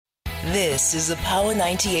This is a Power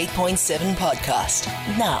 98.7 podcast.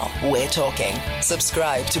 Now we're talking.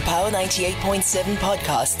 Subscribe to Power 98.7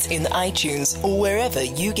 podcasts in iTunes or wherever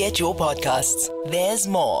you get your podcasts. There's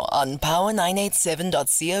more on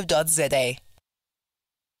power987.co.za.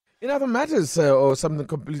 In other matters, or something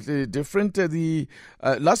completely different,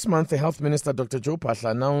 last month, the Health Minister, Dr. Joe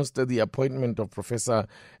Phaahla, announced the appointment of Professor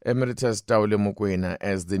Emeritus Taule Mokoena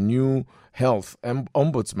as the new Health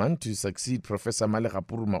Ombudsman to succeed Professor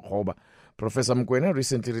Malekapuru Makgoba. Professor Mokoena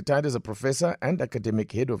recently retired as a professor and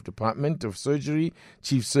academic head of Department of Surgery,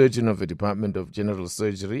 chief surgeon of the Department of General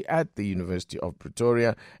Surgery at the University of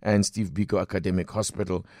Pretoria and Steve Biko Academic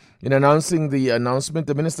Hospital. In announcing the announcement,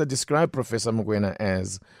 the minister described Professor Mokoena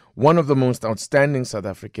as one of the most outstanding South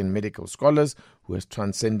African medical scholars who has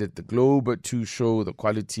transcended the globe to show the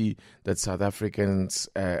quality that South Africans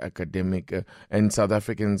the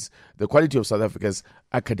quality of South Africa's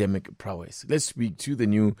academic prowess. Let's speak to the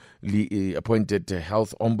newly appointed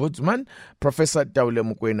Health Ombudsman, Professor Taule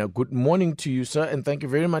Mokoena. Good morning to you, sir, and thank you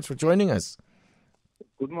very much for joining us.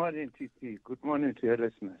 Good morning, TT. Good morning to your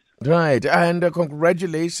listeners. Right, and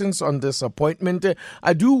congratulations on this appointment.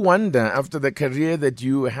 I do wonder, after the career that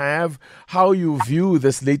you have, how you view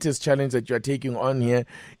this latest challenge that you're taking on here.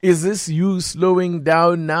 Is this you slowing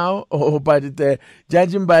down now, or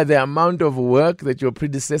judging by the amount of work that your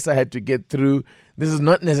predecessor had to get through, this is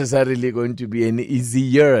not necessarily going to be an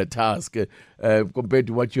easier task compared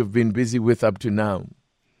to what you've been busy with up to now?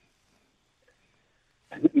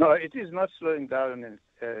 No, it is not slowing down,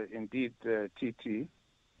 indeed, TT.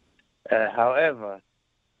 However,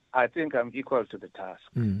 I think I'm equal to the task.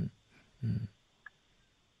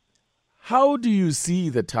 How do you see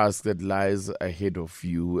the task that lies ahead of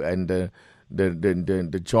you and the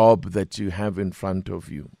job that you have in front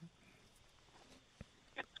of you?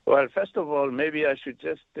 Well, first of all, maybe I should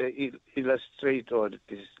just illustrate or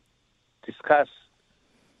discuss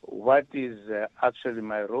what is actually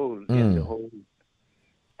my role in the whole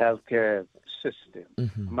healthcare system.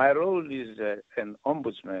 Mm-hmm. My role is an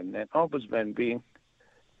ombudsman. An ombudsman being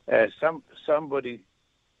somebody,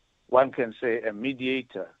 one can say, a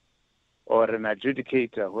mediator or an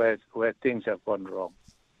adjudicator where things have gone wrong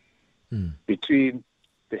between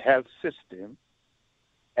the health system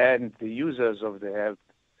and the users of the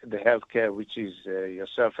healthcare, which is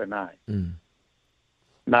yourself and I.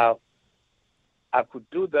 Now, I could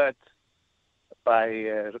do that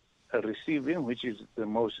by receiving, which is the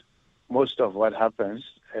most of what happens,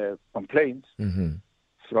 complaints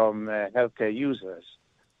from healthcare users.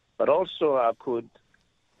 But also I could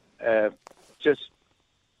just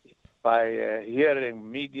by hearing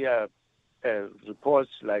media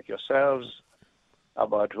reports like yourselves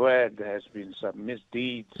about where there has been some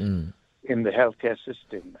misdeeds in the healthcare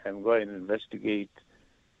system and go and investigate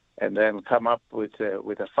and then come up with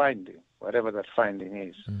a finding, whatever that finding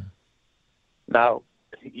is. Now,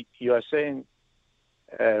 you are saying,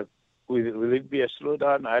 will it be a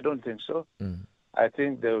slowdown? I don't think so. I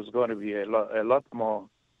think there's going to be a lot more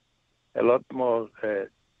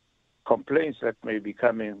complaints that may be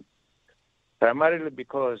coming, primarily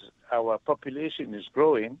because our population is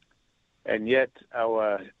growing, and yet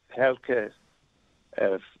our healthcare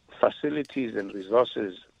facilities and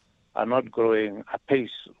resources are not growing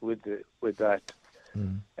apace with that,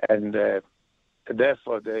 and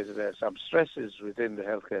therefore, there's some stresses within the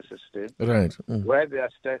healthcare system. Right. Where there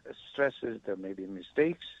are stresses, there may be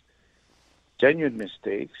mistakes, genuine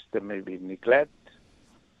mistakes. There may be neglect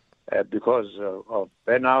because of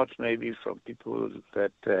burnout, maybe from people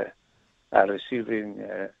that are receiving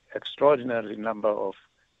extraordinary number of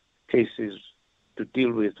cases to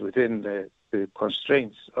deal with within the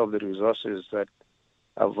constraints of the resources that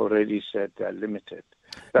I've already said are limited.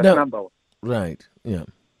 That's number one. Right, yeah.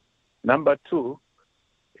 Number two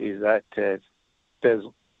is that there's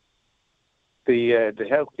the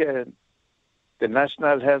healthcare, the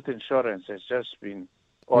National Health Insurance has just been,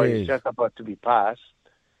 or is just about to be passed,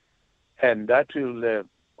 and that will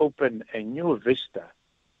open a new vista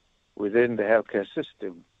within the healthcare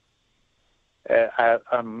system.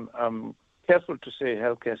 I'm careful to say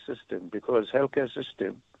healthcare system because healthcare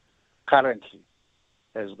system currently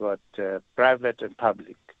has got private and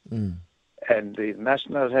public. And the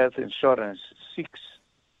National Health Insurance seeks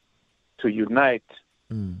to unite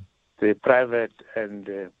the private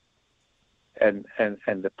and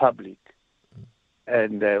the public.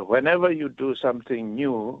 And whenever you do something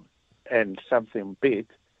new and something big,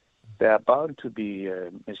 there are bound to be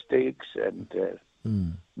mistakes and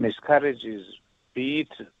miscarriages, be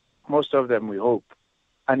it, most of them we hope,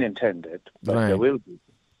 unintended, but there will be.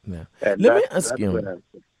 Yeah. Let me ask you.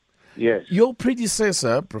 Yes. Your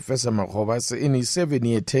predecessor, Professor Makgoba, in his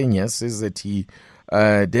 7-year tenure, says that he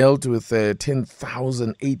dealt with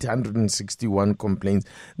 10,861 complaints.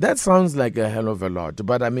 That sounds like a hell of a lot,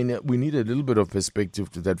 but I mean, we need a little bit of perspective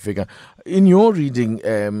to that figure. In your reading,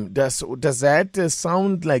 does that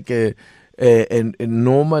sound like a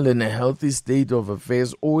normal and a healthy state of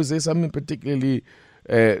affairs, or is there something particularly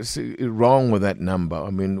wrong with that number?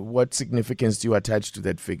 I mean, what significance do you attach to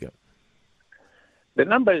that figure? The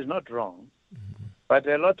number is not wrong, but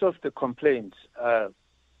a lot of the complaints, I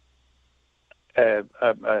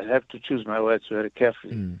have to choose my words very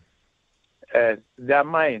carefully. They are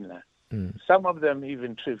minor. Some of them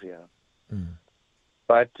even trivial.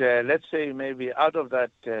 But let's say maybe out of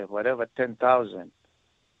that, 10,000,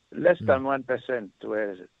 less than 1%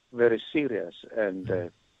 were very serious and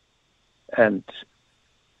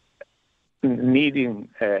needing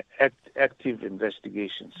active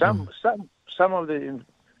investigation. Some of the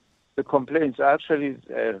complaints are actually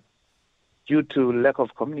due to lack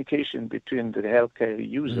of communication between the healthcare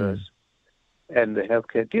users and the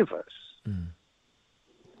healthcare givers.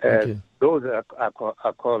 Those are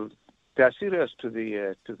called, they are serious to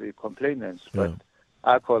the complainants, but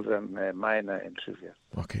I call them minor and trivial.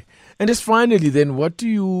 Okay. And just finally then, what do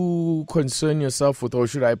you concern yourself with, or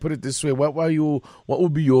should I put it this way, what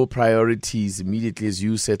would be your priorities immediately as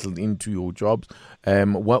you settled into your jobs?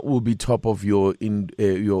 What will be top of your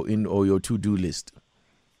to-do list?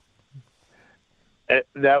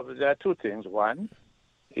 There are two things. One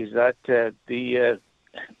is that the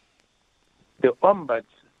Ombuds,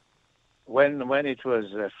 when it was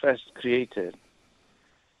first created,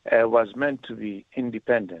 was meant to be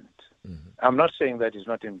independent. I'm not saying that it's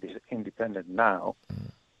not independent now,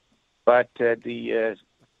 but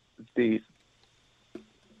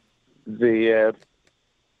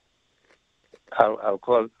I'll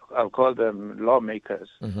call them lawmakers.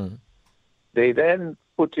 They then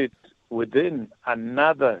put it within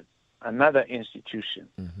another institution,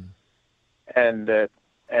 and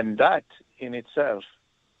that in itself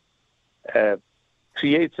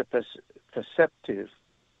creates a perceptive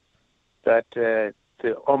that the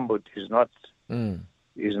Ombud is not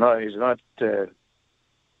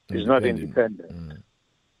independent,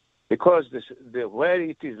 because where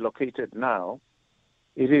it is located now,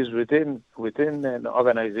 it is within an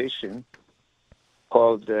organization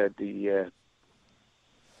called the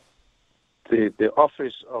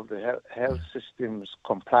Office of the Health Systems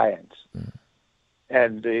Compliance,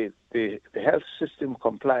 and the health system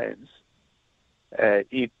compliance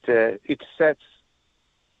it sets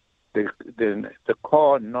the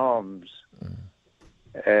core norms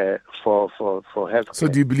for health. So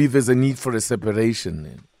do you believe there's a need for a separation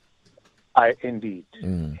then? Indeed.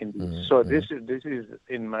 So this is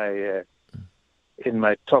in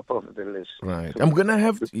my top of the list. Right. We're gonna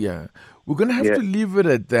have to leave it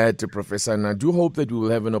at that, Professor. And I do hope that we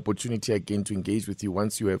will have an opportunity again to engage with you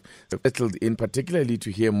once you have settled in, particularly to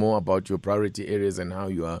hear more about your priority areas and how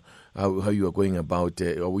you are going about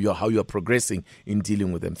or how you are progressing in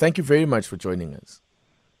dealing with them. Thank you very much for joining us.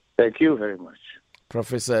 Thank you very much.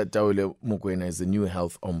 Professor Taule Mokoena is the new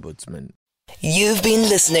Health Ombudsman. You've been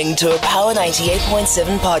listening to a Power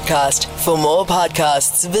 98.7 podcast. For more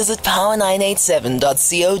podcasts, visit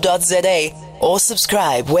power987.co.za or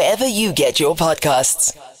subscribe wherever you get your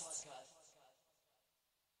podcasts.